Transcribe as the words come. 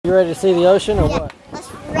You ready to see the ocean or what?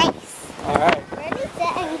 Let's race. All right. Ready,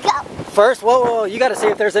 set, and go. First, whoa, you got to see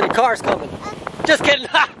if there's any cars coming. Just kidding.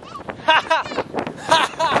 I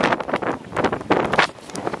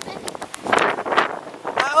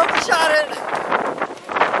overshot it.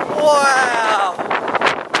 Wow.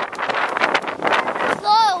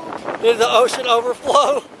 Flowed. Did the ocean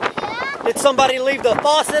overflow? Yeah. Did somebody leave the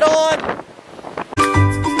faucet on?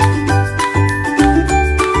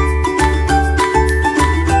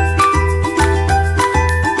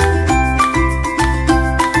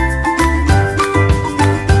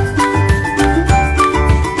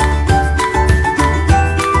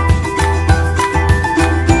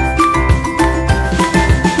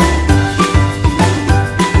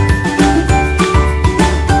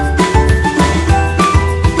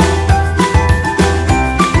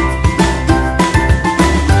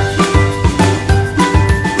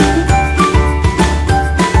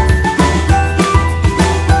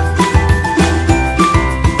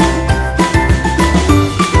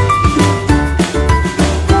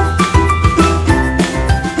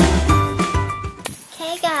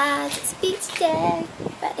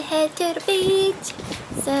 Head to the beach,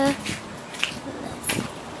 so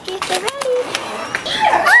let's get ready.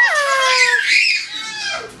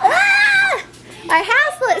 Our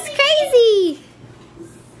house looks crazy.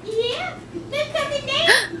 Yeah, look coming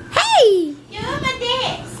down. Hey! Do a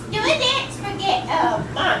dance. Do a dance for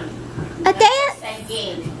Mommy. A dance?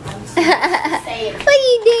 What are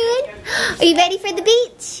you doing? Are you ready for the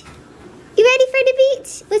beach? You ready for the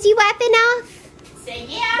beach? Was you wiping off? Say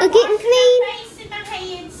yeah. We're getting clean.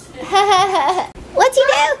 What'd you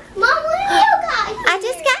do? Mom, when you got here? I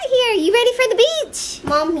just got here. You ready for the beach?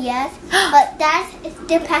 Mom, yes. But Dad is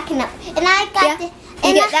still packing up. And I got this.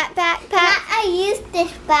 You get that backpack? I used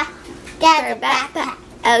this For a backpack.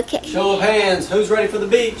 Okay. Show of hands. Who's ready for the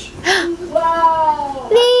beach? Whoa.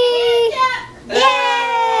 Me. Yay.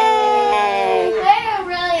 We're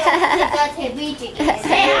really excited to go to the beach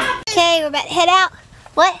again. Okay, we're about to head out.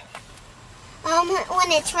 What?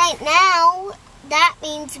 When it's right now, that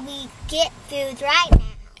means we get food right now.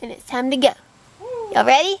 And it's time to go. Y'all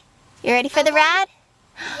ready? You ready for the ride?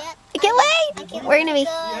 Yep. I can't wait. We're gonna be.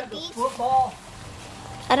 Football.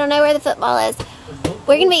 I don't know where the football is.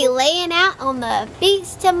 We're gonna be laying out on the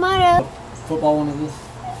beach tomorrow. Football one is this?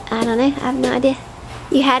 I don't know. I have no idea.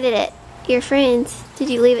 You had it at your friend's. Did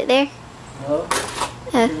you leave it there? No.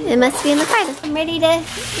 Oh, it must be in the car. I'm ready to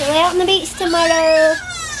lay out on the beach tomorrow.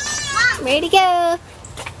 I'm ready to go.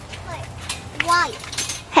 Why?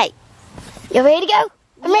 Hey, you ready to go?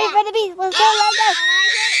 I'm ready for the beach. Let's go, let's go.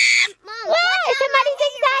 Mom, Whoa, somebody's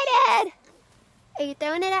excited. Are you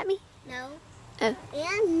throwing it at me? No. Oh.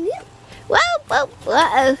 And Whoa, whoa,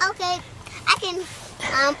 whoa. okay, I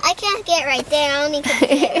can't get right there. I only can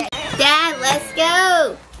get right. Dad, let's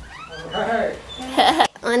go. Alright. I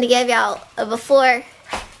wanted to give y'all a before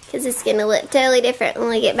because it's going to look totally different when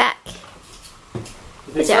we get back.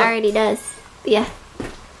 Which it already does. Yeah.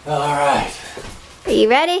 Alright. Are you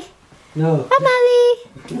ready? No. Bye,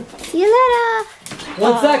 Molly. See you later.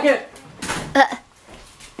 1 second.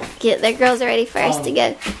 Get the girls ready for us to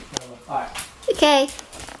go. Alright. Okay.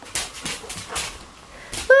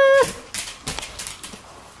 Woo.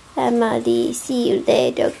 Bye, Molly. See you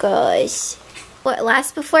later, guys. What,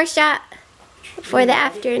 last before shot? Before the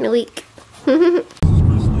after in a week.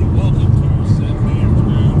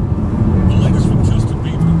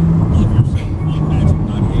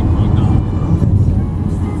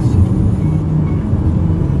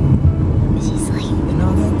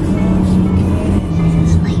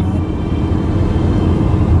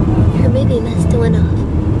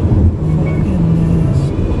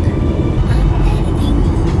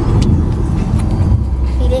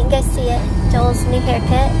 Joel's new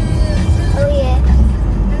haircut. Oh yeah.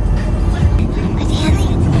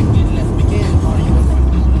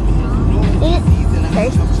 Dance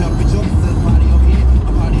first. I'm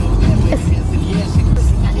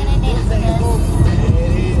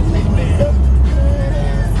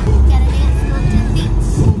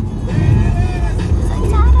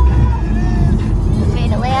ready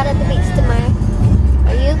to lay out at the beach tomorrow.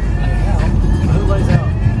 Are you? Who lays out?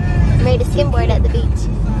 I'm ready to skimboard at the beach.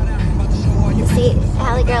 See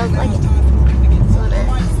how the girls like it. So I'm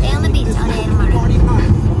gonna stay on the beach all day tomorrow.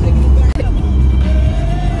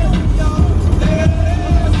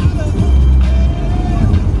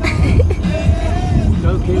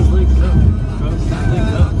 Go Kinsley, go. Go Kinsley,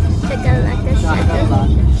 go. Shakalaka,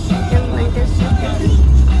 shakalaka, shakalaka, shakalaka.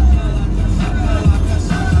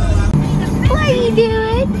 What are you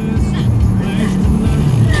doing?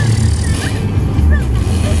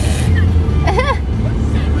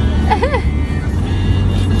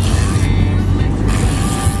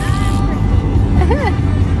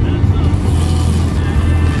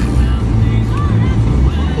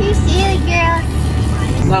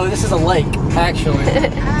 actually.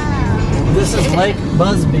 This is Lake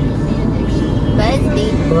Busby.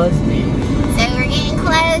 Busby. Busby. So we're getting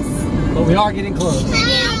close. But we are getting close. We're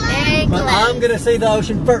getting very But close. I'm going to see the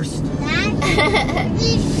ocean first. I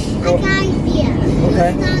got an idea. Okay.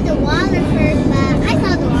 I saw the water first, but I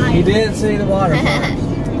saw the water. You did see the water first.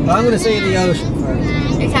 But I'm going to see the ocean first.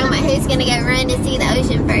 They're talking about who's going to go run to see the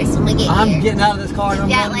ocean first when we get I'm here. getting out of this car and I'm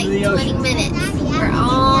We've got running like to the 20 ocean. minutes. We're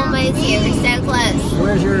almost here. We're so close.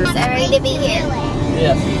 Where's your... So ready to be here.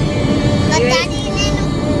 Yes. But Daddy,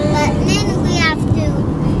 then we have to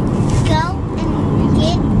go and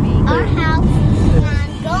get our house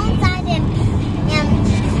and go inside and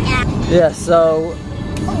Yes, so...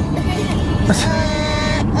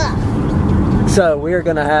 So we are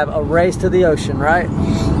going to have a race to the ocean, right?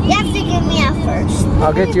 you have to get me out first.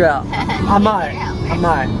 I'll get you out. I might. I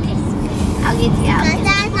might. I'll get you out. Because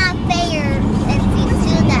that's not fair if we do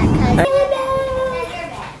that.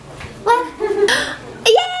 What?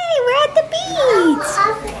 Yay! We're at the beach!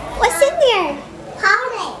 What's in there?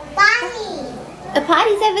 Potty. The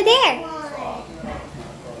potty's over there.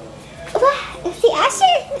 What? See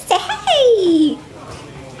Asher? Say hey!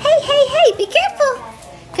 Hey, hey, hey! Be careful!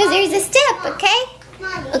 Because there's a step, okay?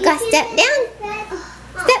 We got to step down.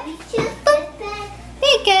 Step. Boop. There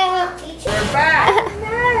you go. We're back.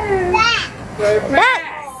 We're back.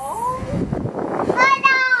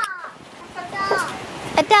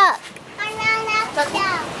 A duck.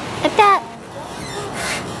 A duck.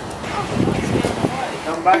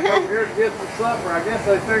 Come back over here to get some supper. I guess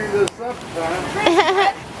they figured it's supper time.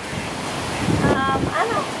 I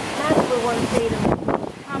don't know want to feed them.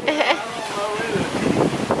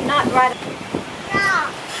 Not right.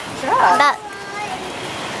 Duck.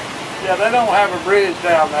 Yeah, they don't have a bridge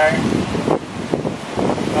down there.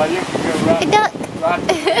 You can go right, A duck. right to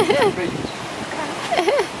the beach.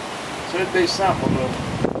 Should be simple to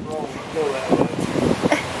go that way.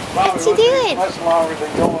 What you doing? Much longer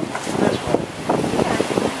than going this way.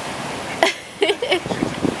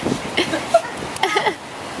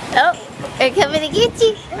 Oh, they're coming to get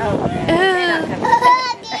you.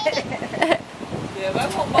 Yeah,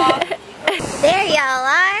 that's what Bob. There y'all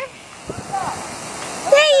are.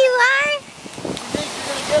 There you are.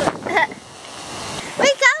 Where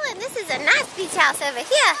you going? This is a nice beach house over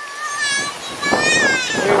here.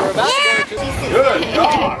 We were about to go to... Good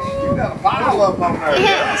gosh, you got a bottle up on there.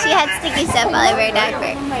 Yeah, she had sticky stuff all over her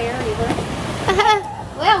diaper.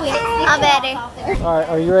 Well, I'll bet her. Alright,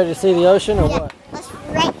 are you ready to see the ocean or what? Let's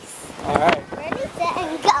race. Alright. Ready, set,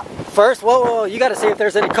 and go. First, whoa, you got to see if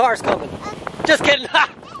there's any cars coming. Just kidding. Ha!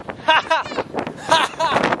 Ha! Ha!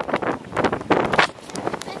 Ha!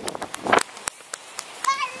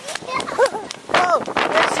 Oh,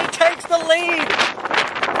 and she takes the lead.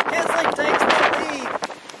 Kinsley takes the lead.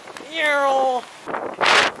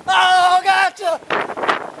 Oh, gotcha.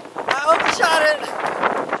 I overshot it.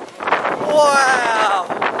 Wow.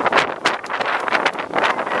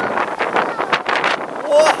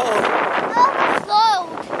 Whoa.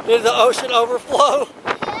 Did the ocean overflow?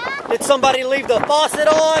 Yeah. Did somebody leave the faucet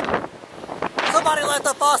on? Somebody left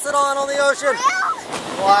the faucet on the ocean?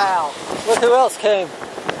 Wow. Look who else came.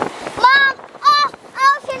 Mom,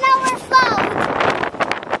 ocean overflowed.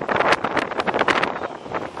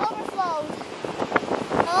 Overflowed.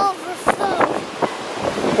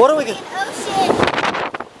 What are we going to... Ocean.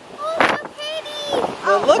 Oh, so pretty.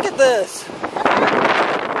 Well, look at this.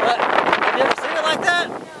 What? Have you ever seen it like that?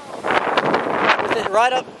 With it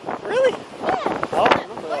right up... Really? Yeah. Oh, I don't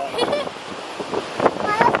remember that.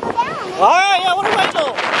 Let's go down. Alright, yeah, what are we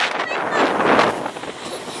doing?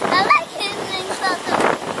 I like Kinsley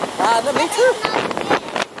photos. Me too.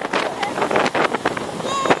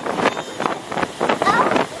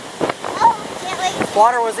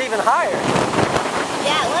 Water was even higher.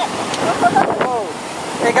 Yeah, look. Whoa.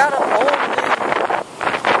 They got an old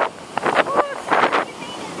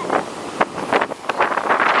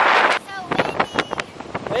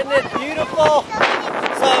Isn't it beautiful?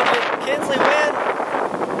 So did Kinsley win?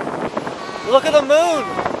 Look at the moon.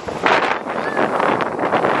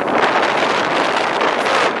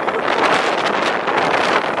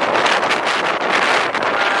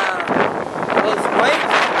 Wow. Those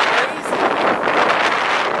waves are crazy.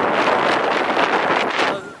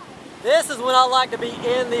 This is when I like to be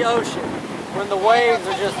in the ocean. When the waves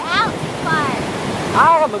are just...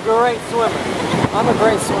 I am a great swimmer. I'm a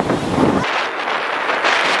great swimmer.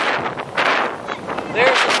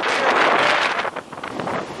 There's the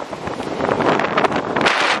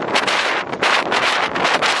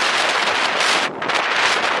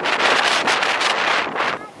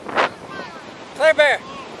Claire Bear.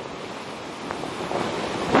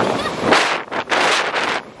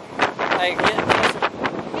 Hey, get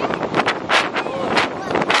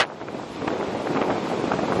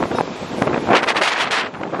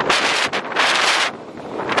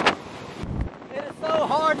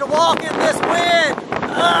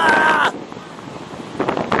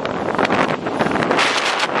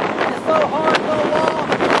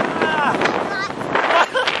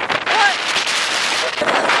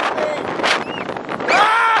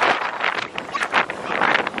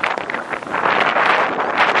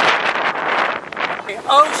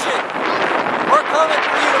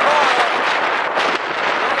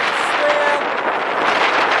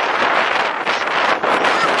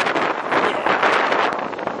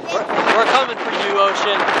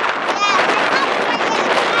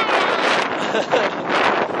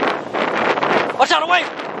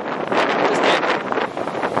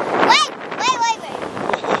Wait.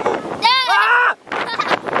 No! Ah!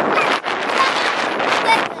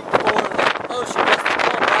 Oh, she just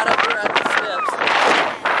come right up here at the steps.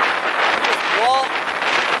 Just walk.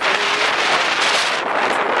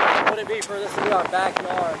 What would it be for this to be our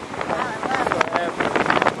backyard? Forever.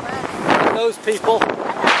 Those people.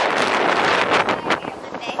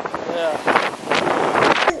 Yeah.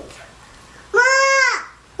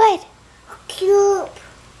 What? Cute.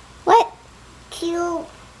 What? Cute.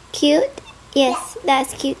 Cute? Yes,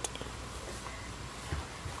 that's cute.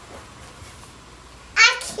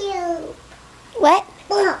 Cute. What?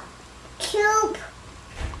 Cute.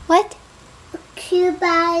 What? Cute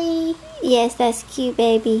body. Yes, that's cute,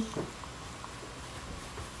 baby.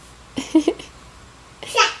 Kiki.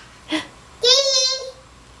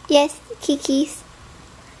 Yes, Kiki's.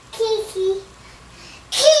 Kiki.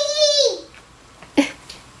 Kiki.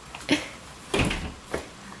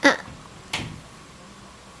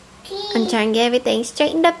 I'm trying to get everything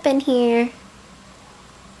straightened up in here.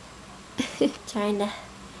 Trying to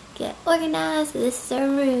get organized. This is our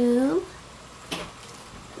room.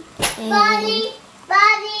 And Body.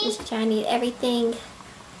 just trying to get everything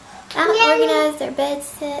out, organized, their bed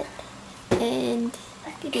set, and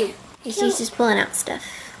she's just pulling out stuff.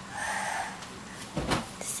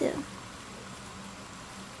 So,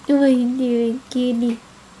 what are you doing, cutie?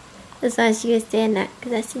 That's why she was saying that,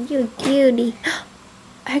 because I said, you're a cutie.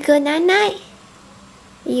 Are you going night-night?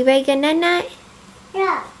 Are you ready to go night-night?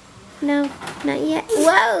 Yeah. No, not yet.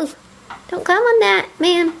 Whoa! Don't come on that,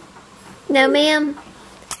 ma'am. No, ma'am.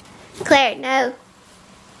 Claire, no.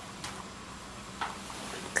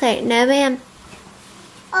 Claire, no, ma'am.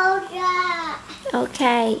 Oh, yeah.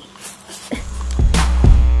 Okay.